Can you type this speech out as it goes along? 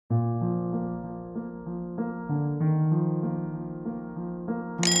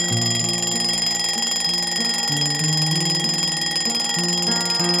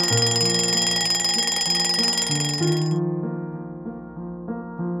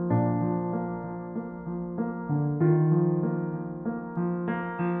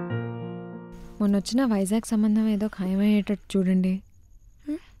మొన్న వచ్చిన వైజాగ్ సంబంధం ఏదో ఖాయమయ్యేటట్టు చూడండి.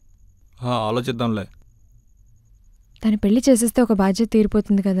 ఆలోచిద్దాంలే. తను పెళ్లి చేసేస్తే ఒక బాధ్యత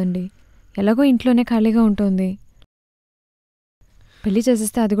తీరిపోతుంది కదండి. ఎలాగో ఇంట్లోనే ఖాళీగా ఉంటుంది. పెళ్లి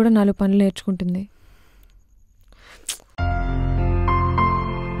చేసేస్తే అది కూడా 4 పనులు నేర్చుకుంటుంది.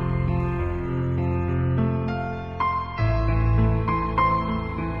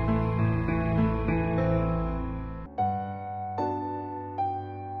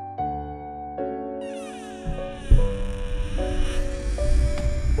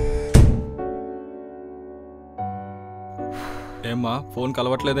 ఏమ్మా ఫోన్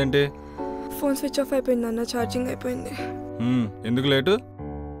కలవట్లేదేంటి? ఫోన్ స్విచ్ ఆఫ్ అయిపోయింది నాన్న, ఛార్జింగ్ అయిపోయింది. ఎందుకు లేటు?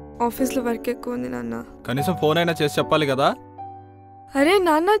 ఆఫీస్లో వర్క్ ఎక్కువ ఉంది నాన్న. కనీసం ఫోన్ అయినా చేసి చెప్పాలి కదా. అరే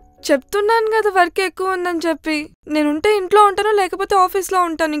నాన్న, చెప్తున్నాను కదా వర్క్ ఎక్కువ ఉందని చెప్పి. నేనుంటే ఇంట్లో ఉంటాను, లేకపోతే ఆఫీస్లో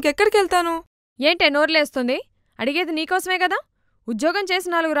ఉంటాను. ఇంకెక్కడికి వెళ్తాను? ఏంటే నోర్లేస్తుంది? అడిగేది నీకోసమే కదా. ఉద్యోగం చేసి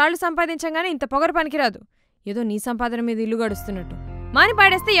 4 రాళ్లు సంపాదించగానే ఇంత పొగరు పనికిరాదు. ఏదో నీ సంపాదన మీద ఇల్లు గడుస్తున్నట్టు మాని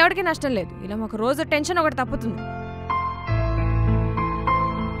పాడేస్తే ఎవరికి నష్టం లేదు. ఇలా ఒక రోజు టెన్షన్ ఒకటి తప్పుతుంది.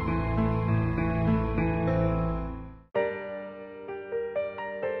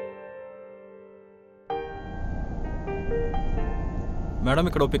 మేడం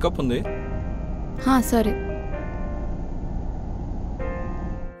ఇక్కడ పికప్ ఉంది. సరే.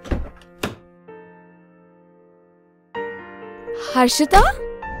 Harshita,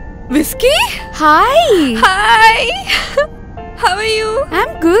 whisky, hi. Hi, how are you?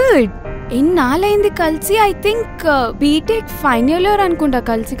 I'm good. ఎన్నాళ్ళైంది కలిసి? I think BTech final year అనుకుంటా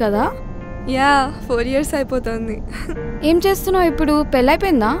కలిసి కదా. యా, 4 years అయిపోతుంది. ఏం చేస్తున్నావు ఇప్పుడు?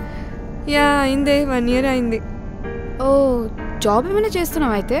 పెళ్ళైపోయిందా? యా అయిందే, 1 year అయింది. ఓ, జాబ్ ఏమైనా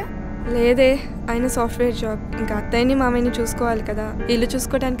చేస్తున్నావు అయితే? లేదే, ఆయన సాఫ్ట్వేర్ జాబ్. ఇంకా అత్తయ్యని మామయ్యని చూసుకోవాలి కదా, ఇల్లు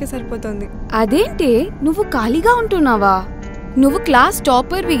చూసుకోవడానికే సరిపోతుంది. అదేంటి నువ్వు ఖాళీగా ఉంటున్నావా? నువ్వు క్లాస్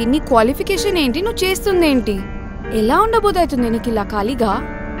టాపర్వి, నీ క్వాలిఫికేషన్ ఏంటి? నువ్వు చేస్తుందేంటి? ఎలా ఉండబోతుంది నీకు ఇలా ఖాళీగా?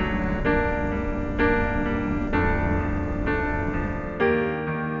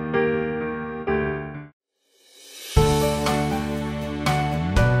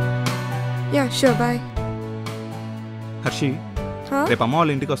 Yeah sure, bye. హర్షి, రేపు అమ్మ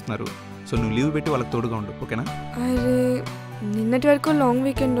వాళ్ళ ఇంటికి వస్తున్నారు. సో నువ్వు లీవ్ పెట్టి వాళ్ళకి తోడుగా ఉండు, ఓకేనా? అరే, నిన్నటి వరకు లాంగ్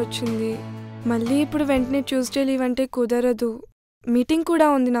వీకెండ్ వచ్చింది. మళ్ళీ ఇప్పుడు వెంటనే ట్యూస్డే లీవ్ అంటే కుదరదు. మీటింగ్ కూడా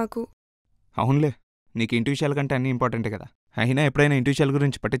ఉంది నాకు. అవునులే, నీకు ఇంటి విషయాల కంటే అన్నీ ఇంపార్టెంటే కదా. అయినా ఎప్పుడైనా ఇంటి విషయాల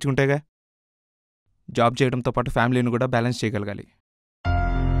గురించి పట్టించుకుంటేగా. జాబ్ చేయడంతో పాటు ఫ్యామిలీని కూడా బ్యాలెన్స్ చేయగలగాలి.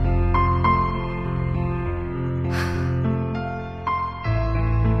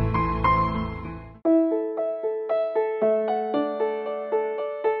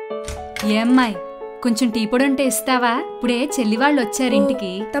 ఏమ్మాయి, కొంచెం టీ పొడి ఉంటే ఇస్తావా? ఇప్పుడే చెల్లి వాళ్ళు వచ్చారు ఇంటికి.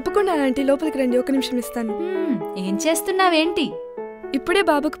 తప్పకుండా ఆంటీ, లోపలికి రండి, 1 నిమిషం ఇస్తాను. ఏం చేస్తున్నావేంటి? ఇప్పుడే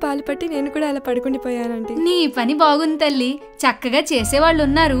బాబుకు పాలు పట్టి నేను కూడా అలా పడుకుండిపోయానంటీ. నీ పని బాగుంది తల్లి. చక్కగా చేసేవాళ్ళు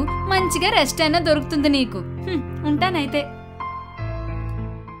ఉన్నారు. మంచిగా రెస్ట్ అయినా దొరుకుతుంది నీకు. ఉంటానైతే.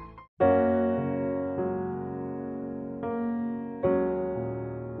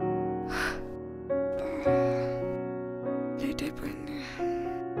 లేట్ అయిపోయింది.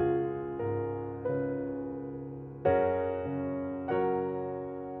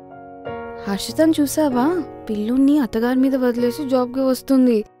 హర్షితను చూసావా? పిల్లుని అత్తగారి మీద వదిలేసి జాబ్కి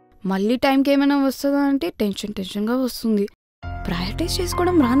వస్తుంది. మళ్ళీ టైంకి ఏమైనా వస్తుందా అంటే టెన్షన్గా వస్తుంది. ప్రయారిటైజ్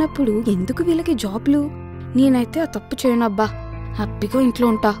చేసుకోవడం రానప్పుడు ఎందుకు వీళ్ళకి జాబ్లు? నేనైతే ఆ తప్పు చేయనబ్బా, హ్యాపీగా ఇంట్లో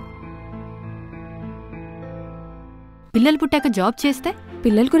ఉంటా. పిల్లలు పుట్టాక జాబ్ చేస్తే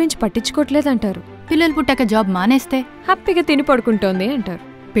పిల్లల గురించి పట్టించుకోవట్లేదంటారు. పిల్లలు పుట్టాక జాబ్ మానేస్తే హ్యాపీగా తిని పడుకుంటోంది అంటారు.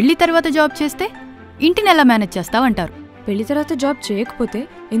 పెళ్లి తర్వాత జాబ్ చేస్తే ఇంటిని ఎలా మేనేజ్ చేస్తావంటారు. పెళ్లి తర్వాత జాబ్ చేయకపోతే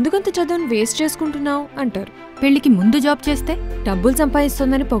ఎందుకంత చదువును వేస్ట్ చేసుకుంటున్నావు అంటారు. పెళ్లికి ముందు జాబ్ చేస్తే డబ్బులు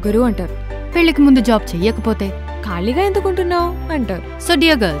సంపాదిస్తోందని పొగరు అంటారు. పెళ్లికి ముందు జాబ్ చెయ్యకపోతే ఖాళీగా ఎందుకుంటున్నావు అంటారు. సో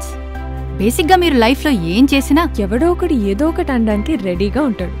డియర్ గర్ల్స్, బేసిక్గా మీరు లైఫ్లో ఏం చేసినా ఎవడో ఒకటి ఏదో ఒకటి అనడానికి రెడీగా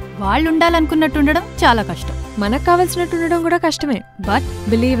ఉంటాడు. వాళ్ళు ఉండాలనుకున్నట్టు ఉండడం చాలా కష్టం. మనకు కావాల్సినట్టు ఉండడం కూడా కష్టమే. But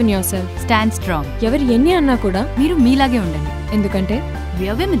believe in your self, stand strong. ఎవరు ఎన్ని అన్నా కూడా మీరు మీలాగే ఉండండి. ఎందుకంటే we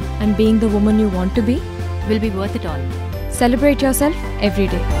are women and being the woman you want to be will be worth it all. Celebrate yourself every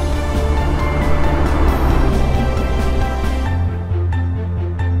day.